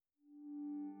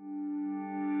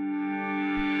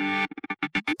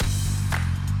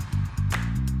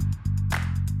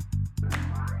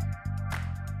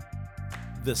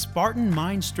the Spartan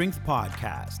Mind Strength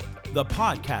Podcast, the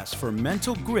podcast for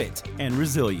mental grit and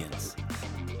resilience.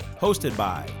 Hosted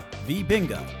by V.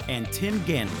 Binga and Tim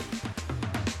Ganley.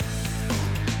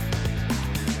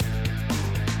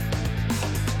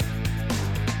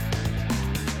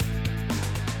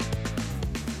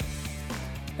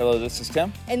 Hello, this is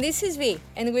Tim. And this is V,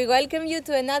 and we welcome you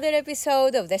to another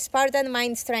episode of the Spartan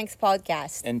Mind Strength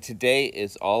Podcast. And today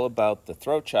is all about the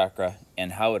throat chakra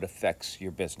and how it affects your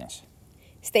business.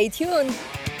 Stay tuned.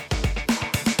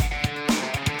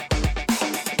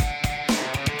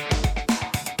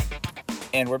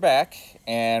 And we're back,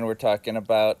 and we're talking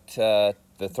about the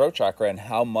throat chakra and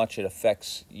how much it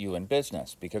affects you in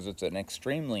business, because it's an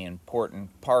extremely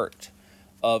important part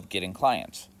of getting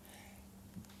clients.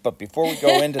 But before we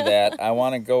go into that, I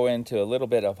want to go into a little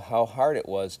bit of how hard it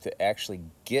was to actually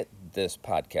get this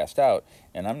podcast out.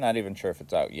 And I'm not even sure if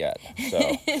it's out yet.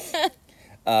 So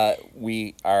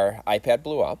our iPad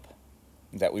blew up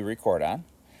that we record on.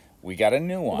 We got a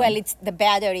new one. Well, it's the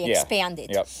battery expanded.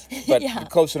 Yep. But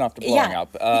close enough to blowing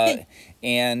up.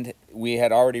 And we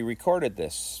had already recorded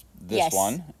this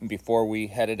one before we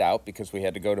headed out because we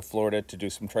had to go to Florida to do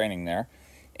some training there.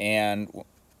 And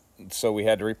so we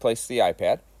had to replace the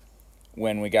iPad.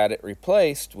 When we got it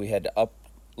replaced, we had to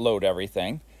upload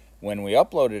everything. When we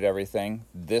uploaded everything,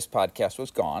 this podcast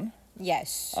was gone.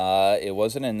 Yes. It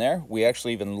wasn't in there. We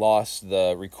actually even lost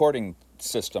the recording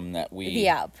system that the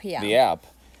app. The app.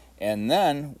 And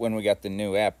then when we got the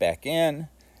new app back in,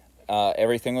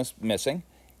 everything was missing.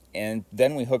 And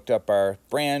then we hooked up our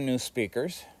brand new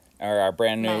speakers, or our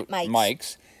brand new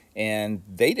mics, and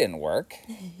they didn't work.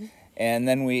 And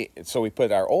then we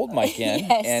put our old mic in,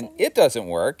 and it doesn't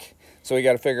work. So we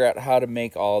got to figure out how to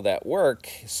make all that work.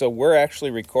 So we're actually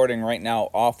recording right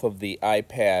now off of the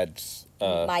iPad's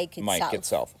mic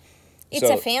itself. It's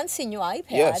a fancy new iPad.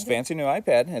 Yes, fancy new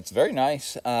iPad. It's very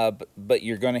nice. But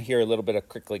you're going to hear a little bit of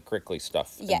crickly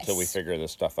stuff until we figure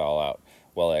this stuff all out.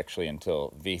 Well, actually,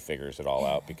 until V figures it all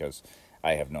out, because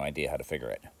I have no idea how to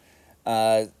figure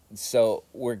it. So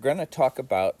we're going to talk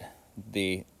about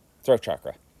the throat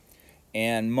chakra.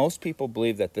 And most people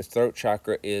believe that the throat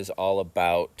chakra is all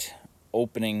about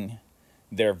opening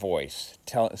their voice,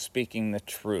 speaking the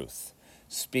truth,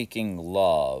 speaking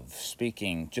love,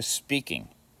 speaking.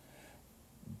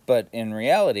 But in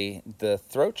reality, the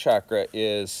throat chakra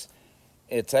it's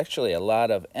actually a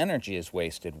lot of energy is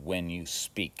wasted when you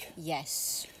speak.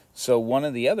 Yes. So one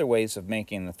of the other ways of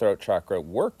making the throat chakra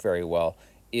work very well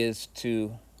is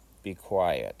to be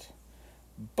quiet.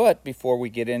 But before we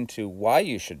get into why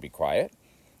you should be quiet,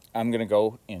 I'm going to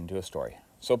go into a story.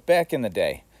 So back in the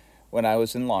day, when I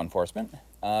was in law enforcement,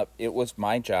 it was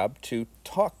my job to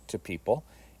talk to people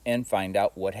and find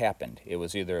out what happened. It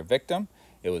was either a victim,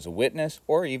 it was a witness,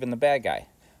 or even the bad guy.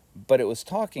 But it was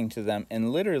talking to them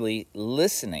and literally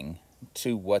listening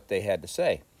to what they had to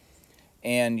say.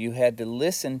 And you had to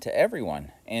listen to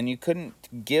everyone. And you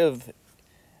couldn't give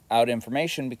out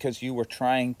information because you were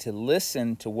trying to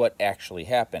listen to what actually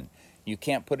happened. You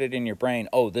can't put it in your brain,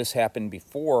 oh, this happened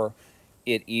before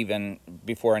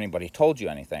anybody told you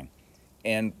anything.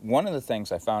 And one of the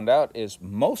things I found out is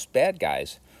most bad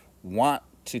guys want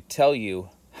to tell you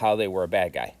how they were a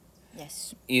bad guy.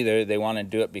 Yes. Either they want to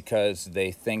do it because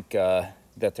they think that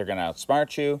they're going to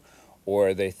outsmart you,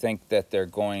 or they think that they're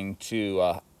going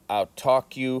to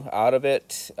out-talk you out of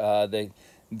it.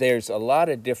 There's a lot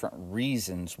of different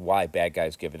reasons why bad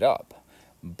guys give it up.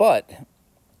 But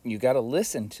you got to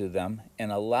listen to them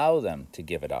and allow them to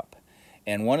give it up.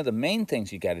 And one of the main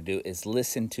things you got to do is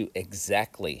listen to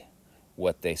exactly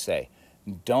what they say.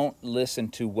 Don't listen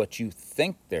to what you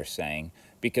think they're saying,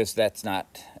 because that's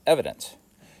not evidence.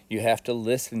 You have to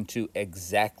listen to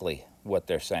exactly what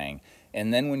they're saying.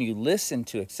 And then when you listen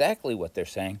to exactly what they're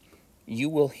saying, you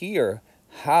will hear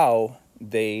how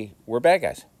they were bad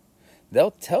guys.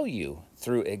 They'll tell you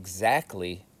through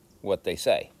exactly what they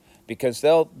say, because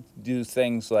they'll do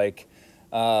things like,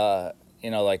 I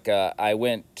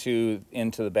went into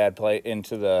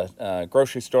the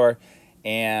grocery store,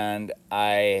 and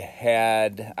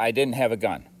I didn't have a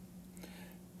gun.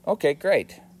 Okay,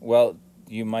 great. Well,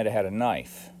 you might have had a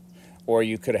knife, or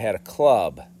you could have had a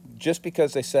club. Just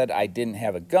because they said I didn't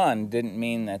have a gun didn't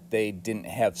mean that they didn't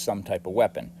have some type of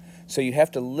weapon. So you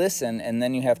have to listen, and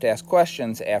then you have to ask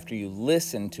questions after you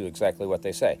listen to exactly what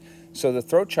they say. So the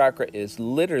throat chakra is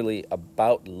literally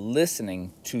about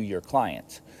listening to your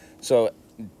clients. So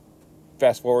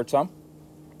fast forward some,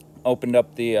 opened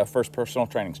up the first personal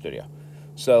training studio.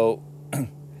 So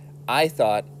I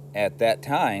thought at that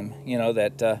time,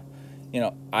 that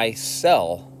I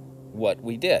sell what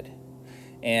we did.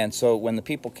 And so when the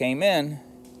people came in,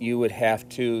 you would have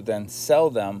to then sell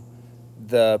them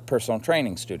the personal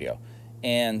training studio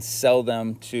and sell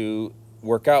them to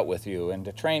work out with you and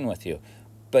to train with you.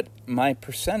 But my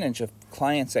percentage of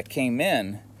clients that came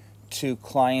in to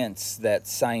clients that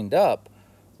signed up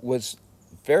was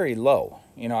very low.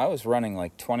 You know, I was running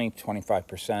like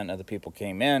 20-25% of the people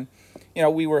came in. You know,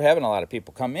 we were having a lot of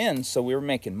people come in, so we were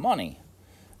making money.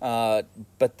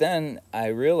 But then I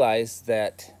realized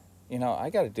that, you know, I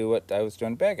got to do what I was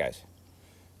doing to bad guys.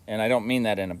 And I don't mean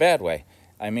that in a bad way.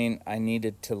 I mean, I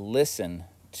needed to listen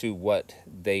to what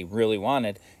they really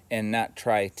wanted and not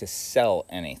try to sell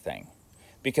anything.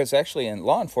 Because actually in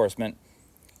law enforcement,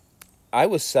 I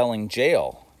was selling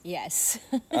jail. Yes.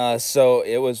 So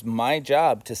it was my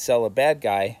job to sell a bad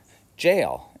guy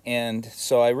jail. And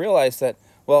so I realized that,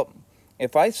 well,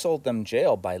 if I sold them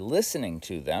jail by listening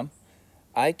to them,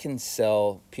 I can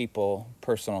sell people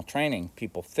personal training,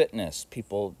 people fitness,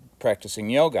 people practicing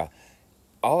yoga.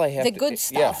 All I have The good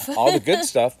stuff. Yeah, all the good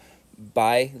stuff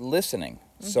by listening.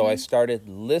 So I started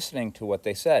listening to what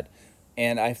they said.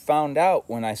 And I found out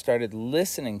when I started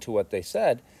listening to what they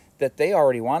said that they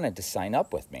already wanted to sign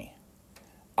up with me.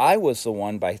 I was the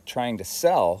one, by trying to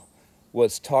sell,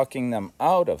 was talking them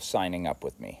out of signing up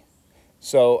with me.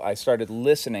 So I started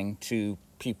listening to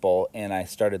people and I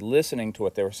started listening to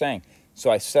what they were saying.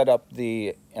 So I set up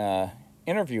the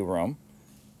interview room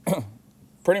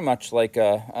pretty much like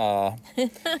a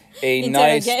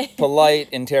nice, polite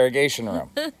interrogation room.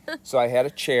 So I had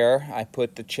a chair. I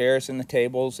put the chairs and the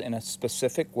tables in a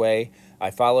specific way.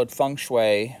 I followed feng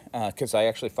shui because I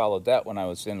actually followed that when I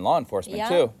was in law enforcement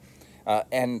too.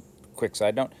 And quick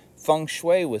side note, feng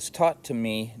shui was taught to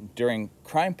me during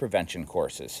crime prevention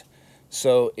courses.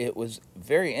 So it was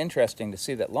very interesting to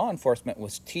see that law enforcement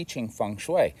was teaching feng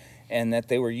shui and that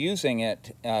they were using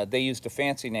it. They used a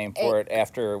fancy name for it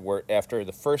after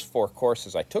the first 4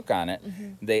 courses I took on it.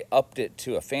 They upped it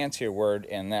to a fancier word,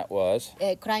 and that was?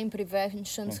 Crime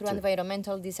prevention through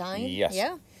environmental design. Yes.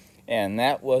 Yeah. And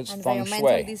that was feng shui.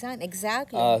 Environmental design,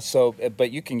 exactly.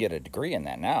 But you can get a degree in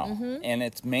that now, and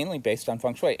it's mainly based on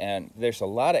feng shui. And there's a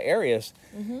lot of areas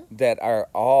that are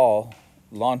all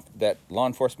that law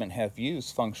enforcement have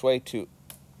used feng shui to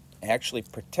actually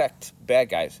protect bad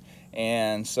guys.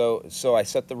 And so I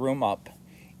set the room up,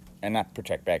 and not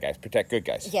protect bad guys, protect good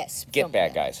guys. Yes. Get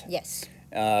bad guys. Yes.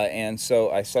 And so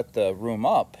I set the room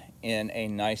up in a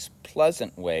nice,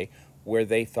 pleasant way where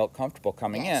they felt comfortable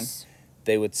coming in.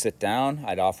 They would sit down,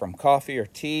 I'd offer them coffee or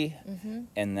tea,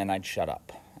 and then I'd shut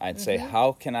up. I'd say,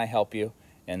 how can I help you?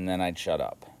 And then I'd shut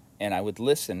up. And I would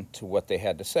listen to what they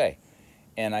had to say.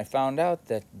 And I found out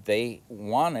that they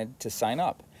wanted to sign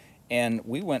up. And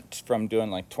we went from doing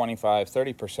like 25,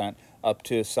 30% up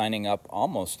to signing up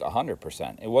almost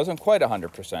 100%. It wasn't quite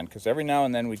 100% because every now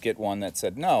and then we'd get one that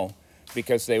said no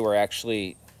because they were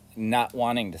actually not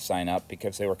wanting to sign up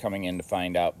because they were coming in to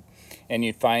find out. And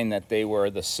you'd find that they were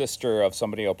the sister of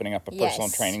somebody opening up a personal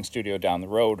training studio down the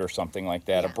road or something like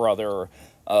that, a brother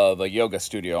of a yoga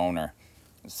studio owner.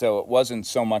 So it wasn't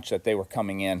so much that they were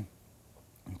coming in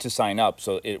to sign up.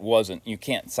 So it wasn't, you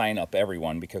can't sign up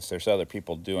everyone because there's other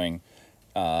people doing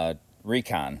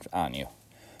recon on you.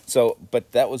 So,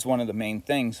 but that was one of the main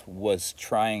things, was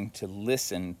trying to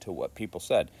listen to what people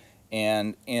said.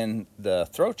 And in the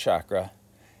throat chakra,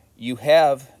 you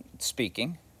have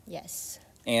speaking. Yes.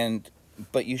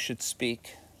 But you should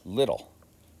speak little.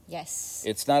 Yes.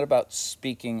 It's not about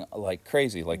speaking like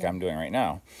crazy like I'm doing right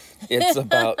now. It's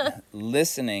about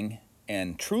listening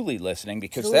and truly listening,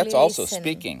 because that's also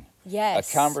speaking.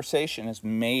 Yes. A conversation is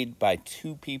made by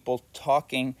 2 people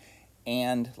talking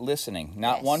and listening,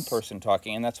 not one person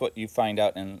talking. And that's what you find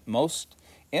out in most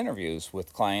interviews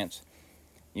with clients.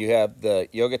 You have the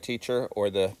yoga teacher or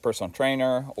the personal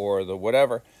trainer or the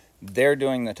whatever. They're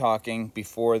doing the talking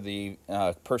before the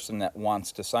person that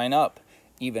wants to sign up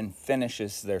even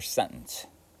finishes their sentence.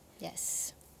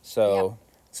 Yes. So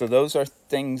those are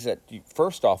things that you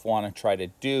first off want to try to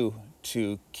do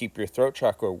to keep your throat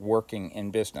chakra working in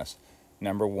business.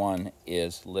 Number 1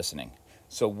 is listening.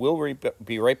 So we'll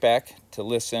be right back to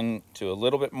listen to a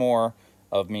little bit more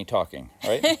of me talking,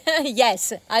 right?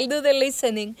 Yes, I'll do the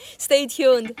listening. Stay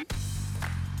tuned.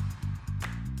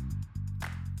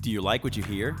 Do you like what you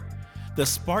hear? The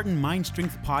Spartan Mind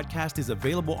Strength podcast is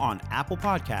available on Apple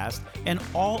Podcasts and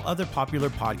all other popular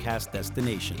podcast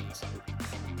destinations.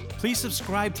 Please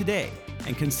subscribe today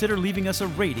and consider leaving us a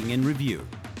rating and review.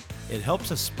 It helps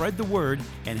us spread the word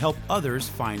and help others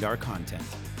find our content.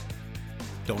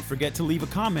 Don't forget to leave a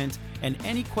comment and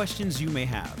any questions you may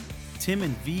have. Tim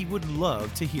and V would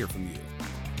love to hear from you.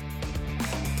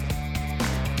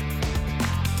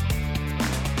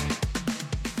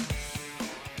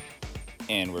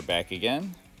 And we're back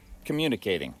again,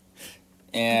 communicating.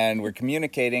 And we're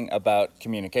communicating about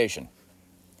communication.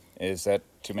 Is that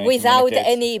too many Without communicates?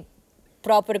 any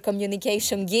proper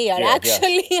communication gear, Yeah,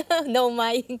 actually. No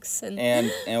mics.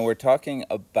 And we're talking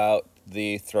about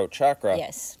the throat chakra.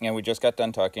 Yes. And we just got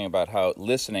done talking about how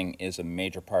listening is a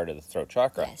major part of the throat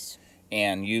chakra. Yes.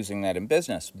 And using that in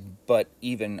business. But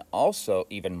even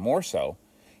more so,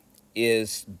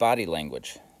 is body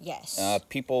language. Yes.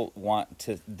 People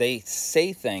they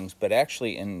say things, but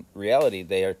actually in reality,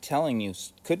 they are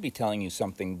could be telling you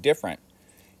something different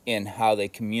in how they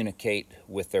communicate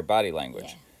with their body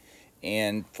language. Yeah.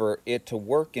 And for it to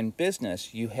work in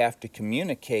business, you have to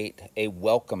communicate a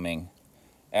welcoming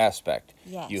aspect.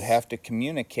 Yes. You have to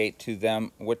communicate to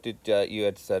them. What did you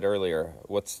had said earlier?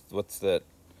 What's the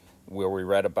where we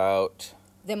read about?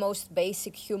 The most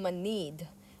basic human need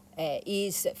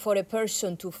is for a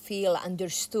person to feel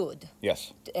understood,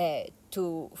 Yes.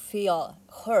 to feel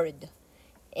heard,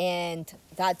 and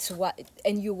that's what.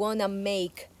 And you want to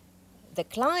make the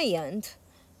client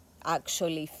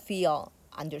actually feel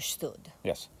understood,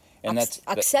 Yes. And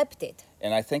accepted.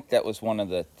 And I think that was one of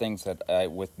the things that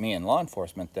with me in law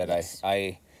enforcement, that Yes.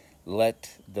 I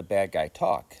let the bad guy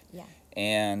talk. Yeah.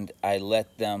 And I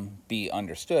let them be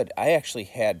understood. I actually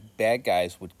had bad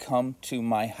guys would come to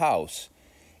my house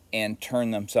and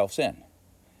turn themselves in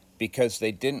because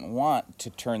they didn't want to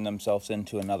turn themselves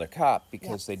into another cop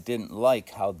because they didn't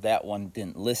like how that one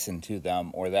didn't listen to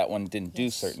them or that one didn't do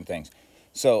certain things.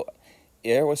 So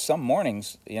there was some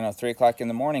mornings, 3:00 in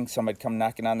the morning, somebody come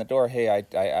knocking on the door. Hey,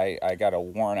 I got a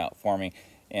warrant out for me,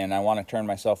 and I want to turn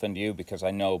myself into you because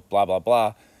I know blah blah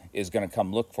blah is going to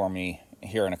come look for me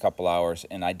here in a couple hours,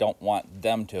 and I don't want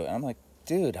them to. And I'm like,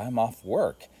 dude, I'm off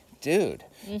work, dude.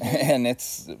 And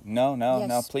it's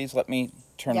no, please let me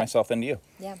turn myself into you.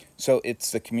 Yeah. So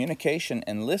it's the communication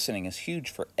and listening is huge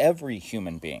for every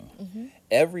human being.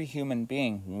 Every human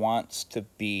being wants to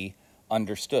be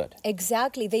understood.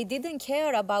 Exactly. They didn't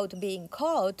care about being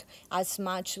caught as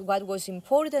much. What was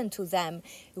important to them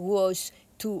was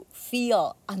to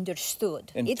feel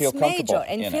understood. And it's feel comfortable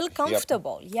major. And in feel it. Yep.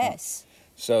 comfortable. Yes.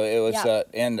 So it was, Yeah.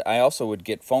 and I also would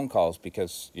get phone calls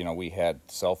because, we had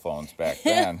cell phones back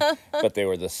then, but they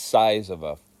were the size of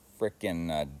a frickin'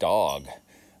 dog.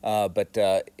 But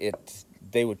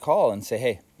they would call and say,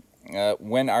 hey,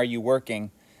 when are you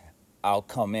working? I'll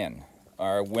come in.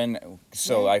 Or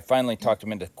so I finally talked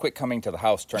them into quit coming to the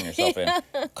house, turn yourself in.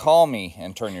 Call me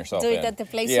and turn yourself Do in. it at the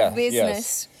place Yeah, of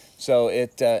business. Yes. So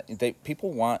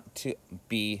people want to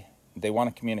they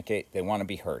want to communicate, they want to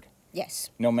be heard. Yes.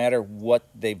 No matter what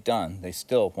they've done, they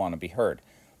still want to be heard.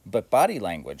 But body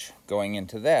language, going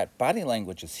into that, body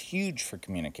language is huge for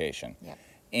communication. Yep.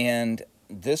 And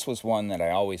this was one that I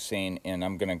always seen, and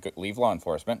I'm going to leave law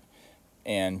enforcement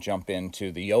and jump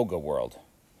into the yoga world.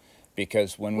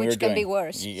 Because when we were doing... Which can be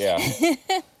worse. Yeah.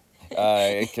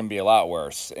 It can be a lot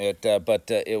worse. But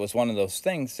it was one of those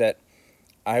things that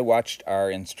I watched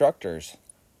our instructors,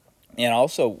 and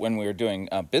also when we were doing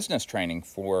business training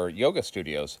for yoga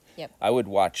studios, Yep. I would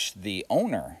watch the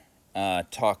owner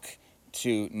talk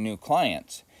to new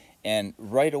clients, and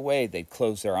right away they'd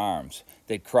close their arms,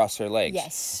 they'd cross their legs.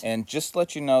 Yes. And just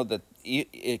let you know that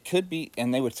it could be,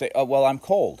 and they would say, oh, well, I'm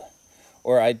cold.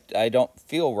 Or I don't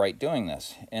feel right doing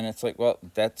this. And it's like, well,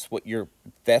 that's what you're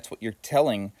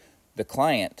telling the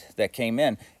client that came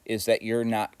in, is that you're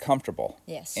not comfortable.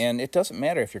 Yes. And it doesn't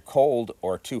matter if you're cold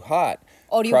or too hot.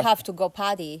 Or you have to go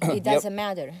potty. It doesn't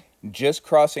matter. Just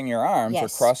crossing your arms or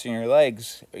Yes. crossing your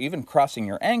legs, even crossing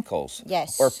your ankles,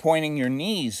 Yes. or pointing your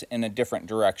knees in a different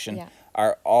direction, Yeah.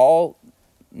 are all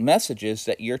messages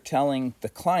that you're telling the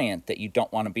client that you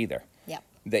don't want to be there. Yeah.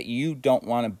 That you don't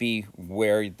want to be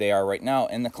where they are right now,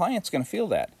 and the client's going to feel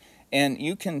that. And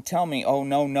you can tell me, oh,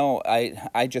 no,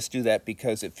 I just do that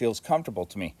because it feels comfortable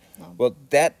to me. No. Well,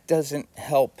 that doesn't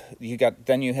help.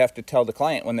 Then you have to tell the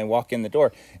client when they walk in the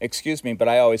door, excuse me, but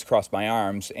I always cross my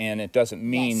arms, and it doesn't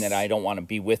mean Yes. that I don't want to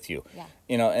be with you. Yeah.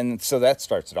 And so that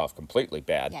starts it off completely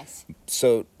bad. Yes.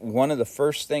 So one of the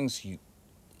first things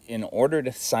in order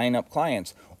to sign up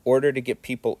clients, order to get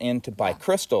people in to buy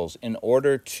crystals, in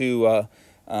order to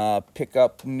pick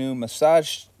up new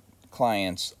massage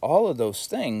clients, all of those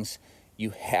things, you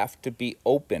have to be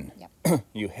open. Yep.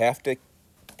 You have to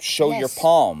show your Yes.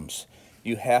 palms.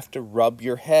 You have to rub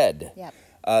your head.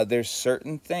 Yep. There's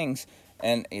certain things,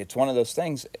 and it's one of those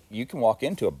things, you can walk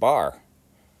into a bar.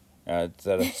 Is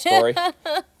that a story?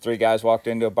 3 guys walked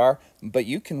into a bar. But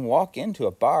you can walk into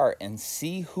a bar and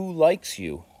see who likes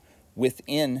you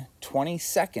within 20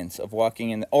 seconds of walking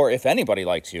in, or if anybody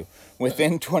likes you,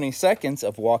 within 20 seconds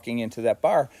of walking into that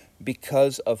bar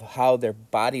because of how their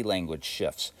body language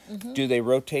shifts. Do they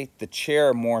rotate the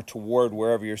chair more toward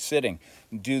wherever you're sitting?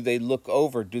 Do they look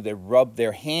over? Do they rub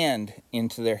their hand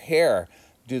into their hair?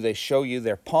 Do they show you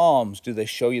their palms? Do they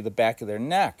show you the back of their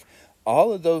neck?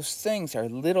 All of those things are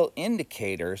little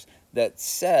indicators that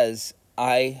says,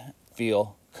 I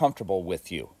feel comfortable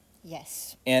with you.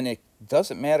 Yes. And it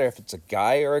doesn't matter if it's a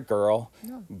guy or a girl,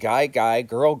 No. guy,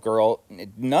 girl,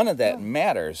 none of that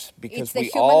matters because It's the we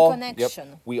human all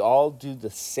connection. we all do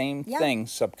the same Yeah. thing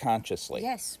subconsciously.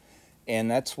 Yes. And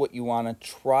that's what you want to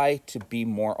try to be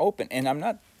more open. And I'm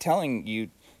not telling you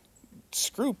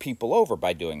screw people over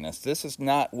by doing this. This is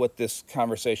not what this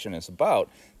conversation is about.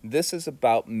 This is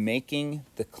about making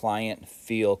the client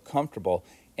feel comfortable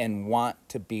and want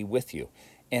to be with you.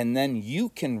 And then you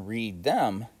can read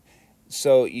them.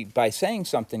 So by saying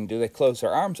something, do they close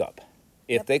their arms up?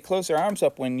 If Yep. they close their arms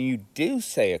up when you do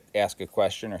ask a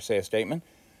question or say a statement,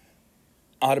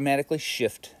 automatically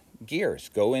shift gears.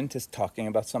 Go into talking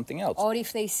about something else. Or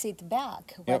if they sit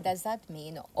back, what Yep. does that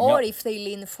mean? Or Yep. if they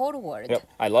lean forward. Yep.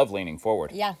 I love leaning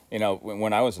forward. Yeah. You know,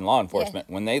 when I was in law enforcement,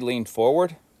 when they leaned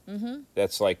forward,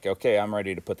 that's like, okay, I'm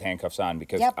ready to put the handcuffs on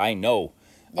because Yep. I know.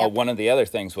 Yep. One of the other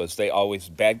things was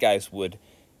bad guys would,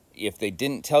 if they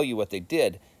didn't tell you what they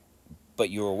did, but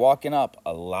you were walking up,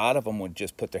 a lot of them would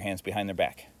just put their hands behind their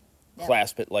back, Yep.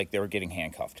 clasp it like they were getting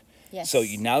handcuffed. Yes. So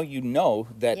now you know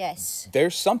that Yes.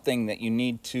 there's something that you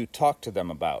need to talk to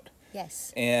them about.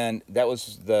 Yes. And that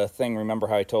was the thing, remember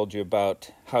how I told you about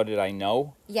how did I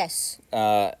know? Yes.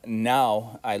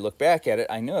 Now I look back at it,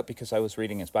 I knew it because I was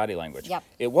reading his body language. Yep.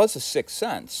 It was a sixth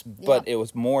sense, but Yep. it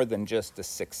was more than just a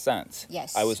sixth sense.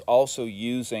 Yes. I was also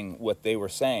using what they were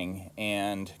saying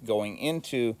and going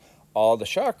into all the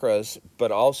chakras,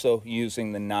 but also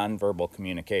using the nonverbal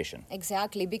communication.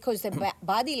 Exactly, because the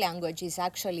body language is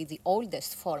actually the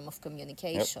oldest form of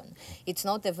communication. It's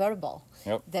not the verbal.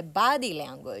 Yep. The body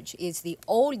language is the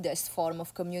oldest form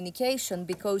of communication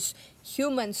because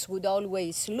humans would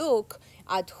always look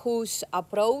at who's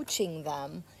approaching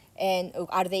them and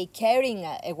are they carrying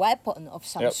a weapon of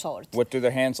some Yep. sort. What do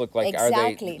their hands look like? Are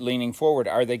Exactly. they leaning forward?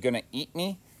 Are they going to eat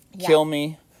me, Yeah. kill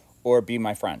me, or be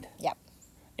my friend? Yep.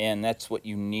 And that's what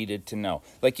you needed to know.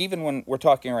 Like even when we're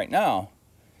talking right now,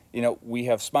 you know, we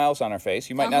have smiles on our face.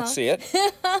 You might not see it.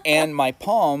 And my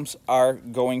palms are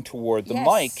going toward the Yes.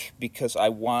 mic because I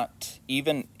want,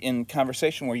 even in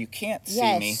conversation where you can't see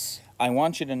me, Yes. I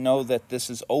want you to know that this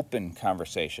is open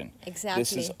conversation. Exactly.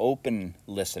 This is open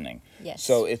listening. Yes.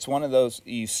 So it's one of those,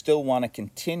 you still want to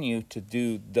continue to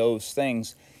do those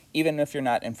things even if you're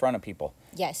not in front of people.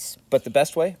 Yes. But the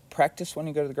best way, practice when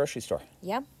you go to the grocery store.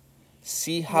 Yeah.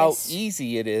 See how Yes.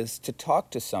 easy it is to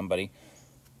talk to somebody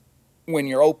when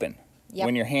you're open, Yep.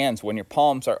 when your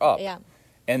palms are up. Yeah.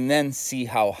 And then see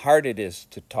how hard it is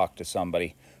to talk to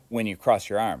somebody when you cross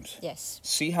your arms. Yes.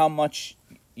 See how much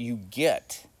you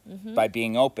get by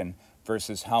being open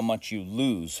versus how much you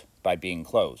lose by being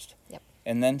closed. Yep.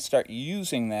 And then start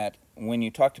using that when you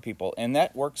talk to people. And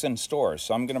that works in stores.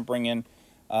 So I'm going to bring in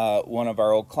one of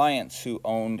our old clients who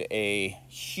owned a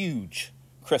huge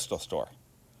crystal store.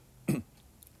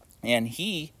 And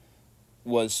he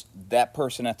was that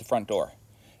person at the front door.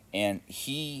 And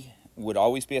he would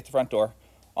always be at the front door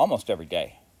almost every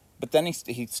day. But then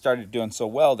he started doing so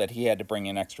well that he had to bring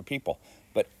in extra people.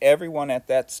 But everyone at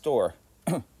that store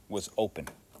was open.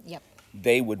 Yep.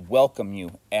 They would welcome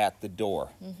you at the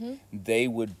door. They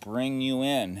would bring you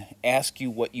in, ask you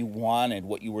what you wanted,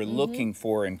 what you were looking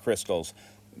for in crystals.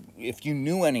 If you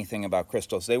knew anything about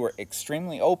crystals, they were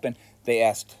extremely open. They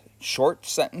asked short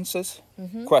sentences,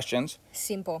 questions,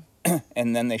 Simple.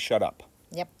 and then they shut up.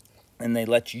 Yep. And they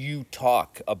let you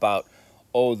talk about,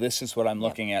 oh, this is what I'm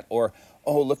looking at, or,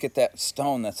 oh, look at that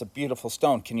stone. That's a beautiful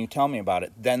stone. Can you tell me about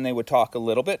it? Then they would talk a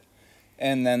little bit,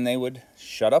 and then they would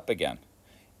shut up again.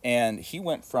 And he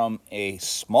went from a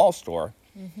small store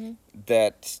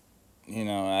that, you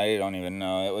know, I don't even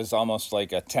know. It was almost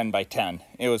like a 10 by 10.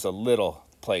 It was a little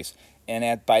place.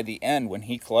 And by the end, when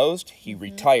he closed, he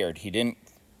retired. He didn't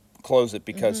close it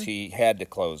because he had to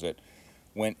close it.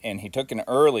 And he took an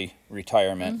early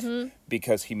retirement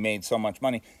because he made so much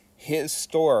money. His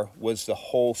store was the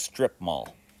whole strip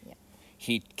mall. Yeah.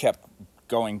 He kept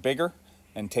going bigger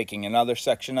and taking another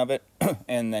section of it,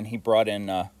 and then he brought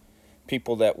in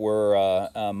people that were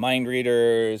mind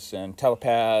readers and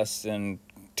telepaths and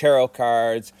tarot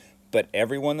cards. But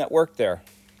everyone that worked there,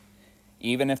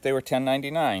 even if they were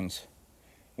 1099s,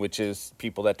 which is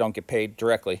people that don't get paid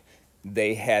directly,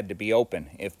 they had to be open.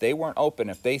 If they weren't open,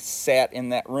 if they sat in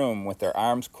that room with their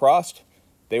arms crossed,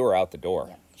 they were out the door.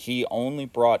 Yeah. He only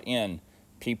brought in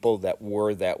people that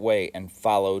were that way and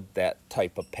followed that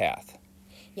type of path.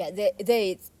 Yeah,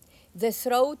 the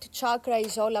throat chakra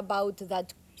is all about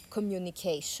that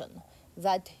communication,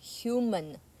 that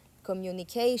human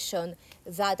communication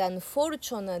that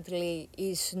unfortunately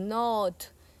is not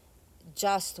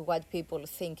just what people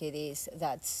think it is,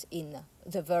 that's in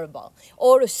the verbal,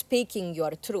 or speaking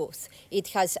your truth. It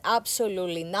has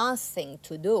absolutely nothing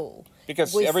to do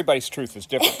Because with everybody's truth is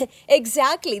different.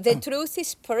 exactly. The truth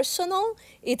is personal,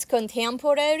 it's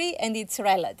contemporary, and it's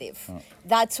relative.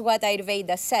 That's what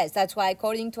Ayurveda says. That's why,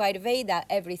 according to Ayurveda,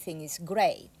 everything is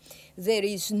gray. There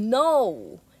is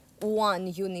no one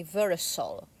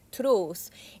universal truth,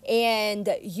 and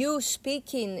you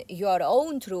speaking your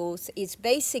own truth is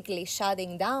basically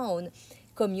shutting down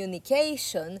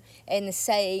communication and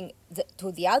saying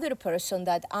to the other person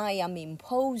that I am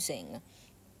imposing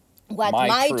what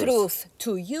my truth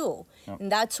to you. Yep.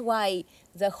 And that's why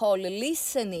the whole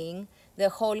listening, the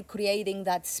whole creating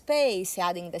that space,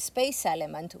 adding the space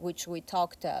element, which we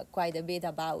talked quite a bit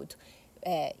about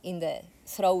in the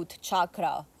throat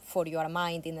chakra for your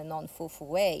mind in a non-fufu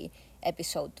way,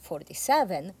 episode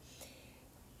 47.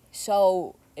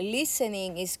 So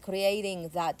listening is creating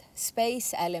that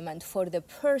space element for the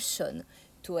person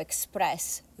to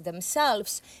express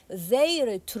themselves,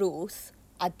 their truth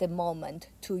at the moment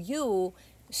to you,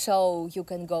 so you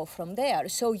can go from there.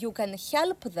 So you can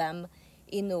help them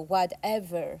in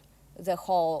whatever the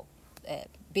whole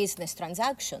business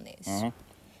transaction is. Mm-hmm.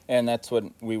 And that's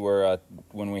when we were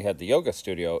when we had the yoga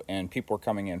studio, and people were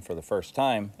coming in for the first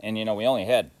time, and we only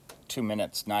had 2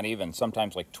 minutes, not even,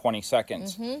 sometimes like 20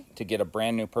 seconds to get a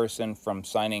brand new person from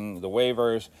signing the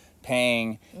waivers,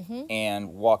 paying,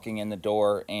 and walking in the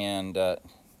door and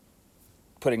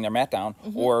putting their mat down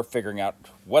or figuring out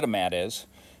what a mat is,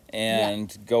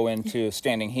 and go into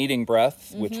standing heating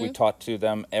breath, which we taught to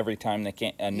them every time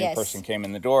a new person came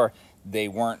in the door.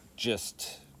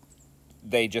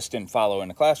 They just didn't follow in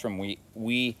the classroom.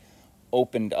 We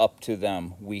opened up to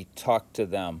them. We talked to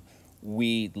them.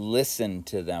 We listened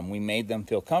to them. We made them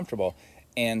feel comfortable.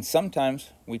 And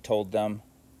sometimes we told them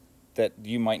that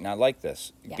you might not like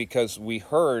this, because we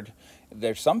heard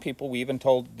there's some people we even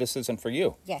told this isn't for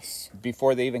you. Yes.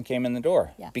 Before they even came in the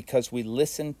door. Yeah. Because we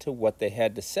listened to what they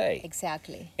had to say.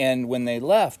 Exactly. And when they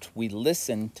left, we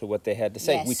listened to what they had to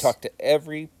say. Yes. We talked to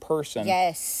every person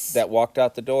that walked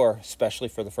out the door, especially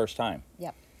for the first time.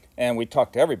 Yep. And we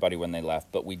talked to everybody when they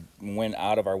left, but we went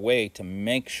out of our way to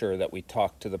make sure that we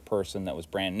talked to the person that was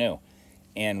brand new.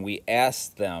 And we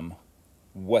asked them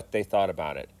what they thought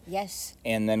about it. Yes.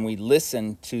 And then we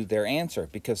listened to their answer,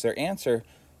 because their answer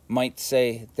might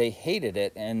say they hated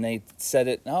it, and they said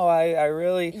it, no, I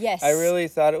really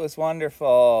thought it was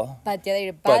wonderful. But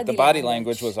the body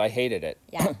language was, I hated it.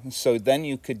 Yeah. So then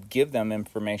you could give them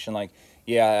information like,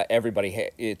 yeah,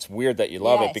 it's weird that you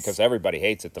love it, because everybody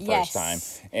hates it the first time,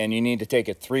 and you need to take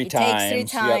it three times.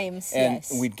 Takes 3 times. And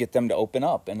we'd get them to open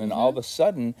up, and then all of a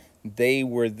sudden they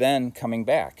were then coming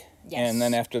back. Yes. And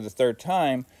then after the third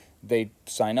time, they'd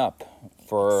sign up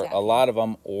for a lot of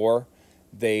them, or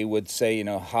they would say,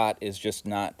 hot is just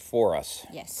not for us,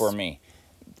 for me.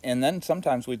 And then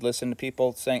sometimes we'd listen to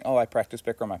people saying, oh, I practice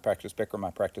Bikram, I practice Bikram,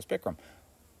 I practice Bikram.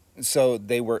 So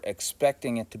they were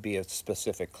expecting it to be a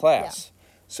specific class.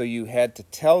 So you had to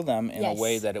tell them in a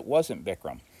way that it wasn't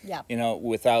Bikram,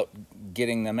 without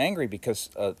getting them angry, because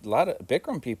a lot of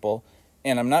Bikram people,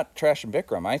 and I'm not trashing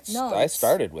Bikram, I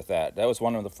started with that. That was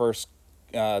one of the first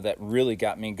that really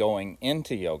got me going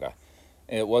into yoga.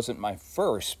 It wasn't my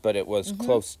first, but it was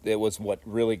close. It was what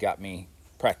really got me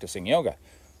practicing yoga.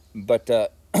 But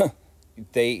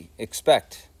they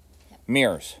expect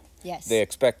mirrors. Yes. They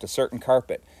expect a certain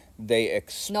carpet. They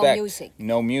expect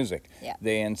no music. Yeah.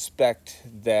 They expect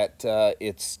that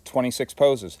it's 26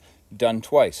 poses done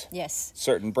twice. Yes.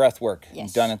 Certain breath work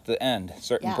done at the end.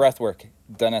 Certain breath work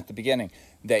done at the beginning.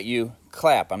 That you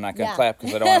clap. I'm not going to clap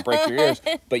because I don't want to break your ears.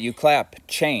 But you clap,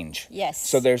 change. Yes.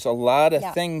 So there's a lot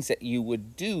of things that you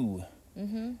would do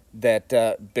that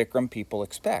Bikram people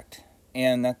expect.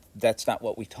 And that's not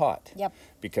what we taught. Yep.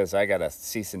 Because I got a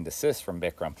cease and desist from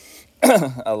Bikram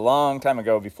a long time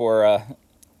ago before...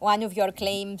 one of your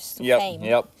claims to fame.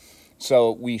 Yep.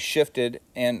 So we shifted,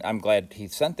 and I'm glad he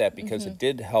sent that, because it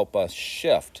did help us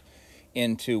shift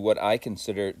into what I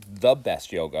consider the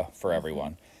best yoga for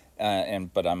everyone.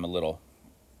 But I'm a little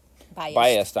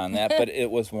biased on that. But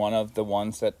it was one of the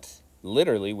ones that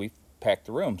literally we packed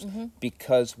the rooms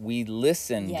because we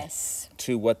listened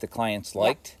to what the clients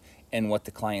liked and what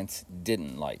the clients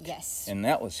didn't like. Yes. And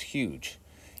that was huge,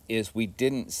 is we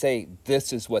didn't say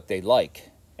this is what they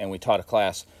like. And we taught a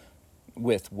class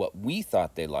with what we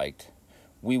thought they liked,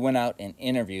 we went out and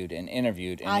interviewed and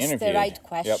interviewed and Ask interviewed. the right Yep.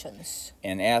 questions.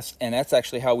 And asked, and that's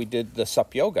actually how we did the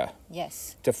SUP yoga,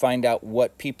 Yes. to find out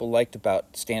what people liked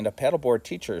about stand-up paddleboard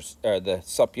teachers, or the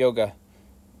SUP yoga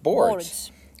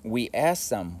boards. We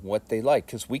asked them what they liked,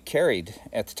 because we carried,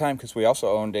 at the time, because we also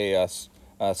owned a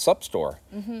SUP store,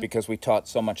 because we taught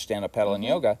so much stand-up paddle and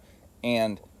yoga,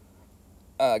 and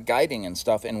guiding and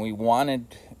stuff, and we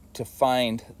wanted to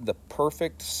find the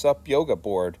perfect SUP yoga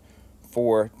board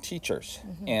for teachers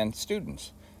and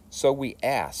students. So we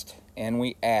asked, and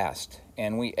we asked,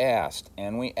 and we asked,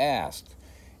 and we asked,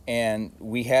 and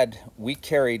we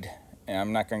carried, and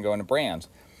I'm not going to go into brands,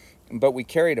 but we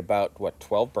carried about,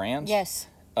 12 brands? Yes.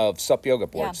 Of SUP yoga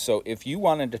boards. Yeah. So if you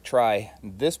wanted to try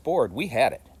this board, we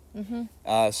had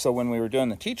it. So when we were doing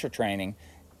the teacher training,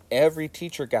 every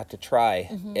teacher got to try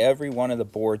every one of the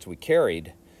boards we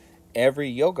carried, every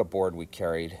yoga board we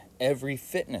carried, every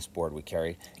fitness board we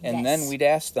carried, and then Yes. we'd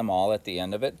ask them all at the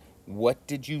end of it, what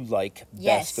did you like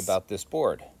best Yes. about this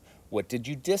board? What did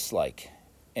you dislike?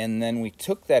 And then we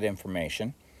took that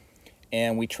information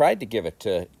and we tried to give it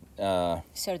to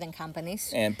Certain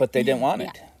companies. but they didn't want Yeah.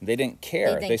 it. They didn't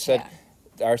care. They They didn't said,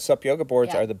 our SUP yoga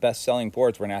boards Yeah. are the best-selling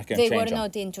boards. We're not going to They change were them.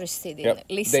 not interested in Yep.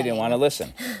 listening. They didn't want to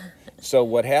listen. So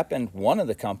what happened, one of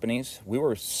the companies, we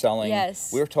were selling,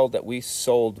 Yes. we were told that we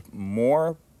sold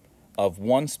more of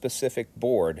one specific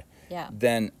board Yeah.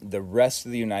 than the rest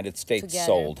of the United States Together.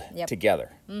 sold Yep.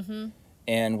 together.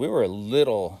 And we were a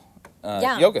little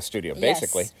Yeah. yoga studio,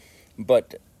 basically. Yes.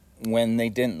 But when they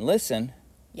didn't listen,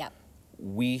 Yeah.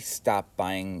 we stopped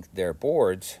buying their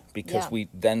boards because Yeah. we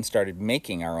then started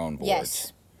making our own boards.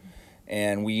 Yes.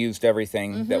 And we used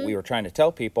everything that we were trying to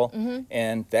tell people,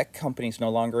 and that company's no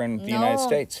longer in the United No,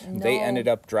 States. They no. ended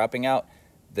up dropping out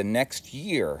the next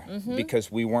year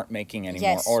because we weren't making any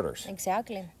Yes. more orders.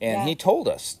 Exactly. And Yeah. he told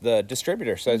us, the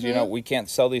distributor says, we can't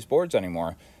sell these boards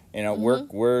anymore.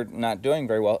 We're not doing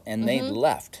very well. And they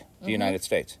left the United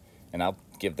States. And I'll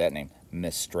give that name,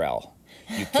 Mistral.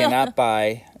 You cannot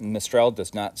buy, Mistral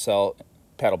does not sell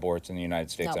paddle boards in the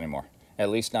United States No. anymore. At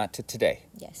least not to today.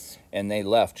 Yes. And they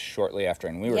left shortly after.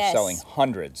 And we were Yes. selling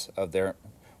hundreds of their,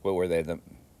 what were they? The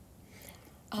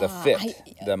Fit.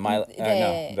 The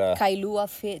Kailua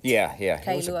Fit. Yeah.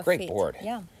 It was a Kailua great Fit. board.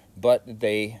 Yeah. But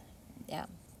they Yeah.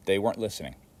 weren't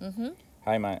listening.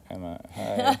 Hi,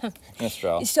 hi,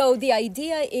 Mistral. So the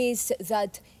idea is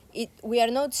that we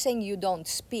are not saying you don't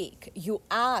speak. You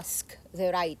ask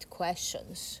the right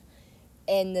questions,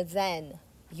 and then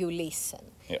you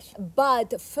listen. Yes.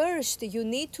 But first, you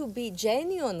need to be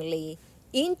genuinely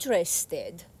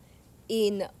interested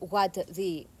in what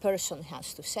the person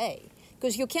has to say,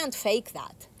 because you can't fake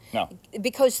that. No.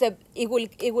 Because it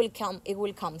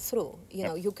will come through. You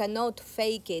know, Yep. you cannot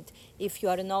fake it if you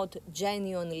are not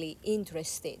genuinely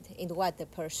interested in what the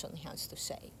person has to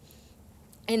say.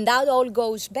 And that all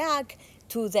goes back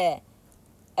to the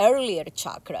earlier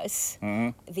chakras.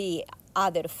 The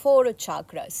other 4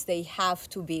 chakras, they have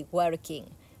to be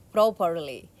working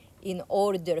properly in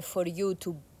order for you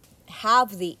to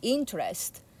have the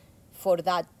interest for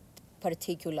that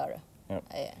particular Yep.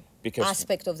 Because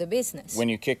aspect of the business. when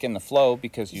you kick in the flow,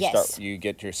 because Yes. you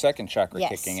get your second chakra Yes.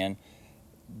 kicking in,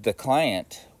 the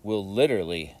client will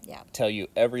literally Yeah. tell you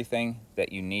everything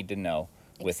that you need to know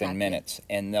within Exactly. minutes,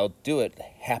 and they'll do it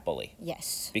happily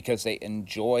Yes. because they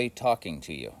enjoy talking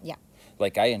to you. Yeah.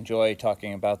 Like I enjoy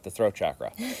talking about the throat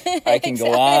chakra. I can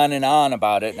go on and on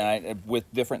about it, and with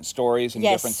different stories and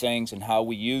Yes. different things, and how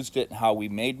we used it, how we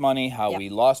made money, how Yep. we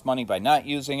lost money by not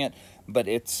using it. But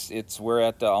we're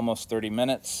at almost 30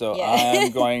 minutes, so Yeah.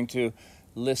 I'm going to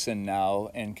listen now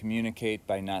and communicate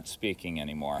by not speaking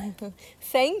anymore.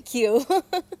 Thank you.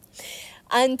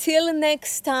 Until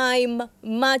next time,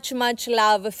 much, much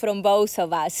love from both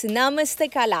of us. Namaste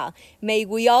Kala. May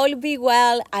we all be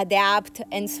well, adapt,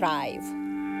 and thrive.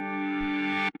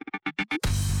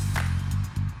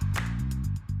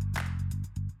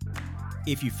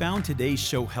 If you found today's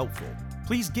show helpful,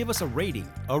 please give us a rating,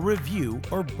 a review,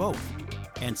 or both,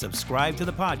 and subscribe to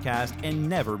the podcast and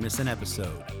never miss an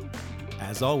episode.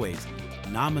 As always,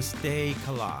 Namaste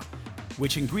Kala,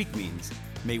 which in Greek means,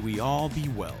 may we all be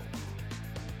well.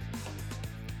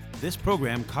 This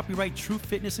program, copyright True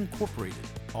Fitness Incorporated,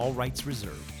 all rights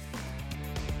reserved.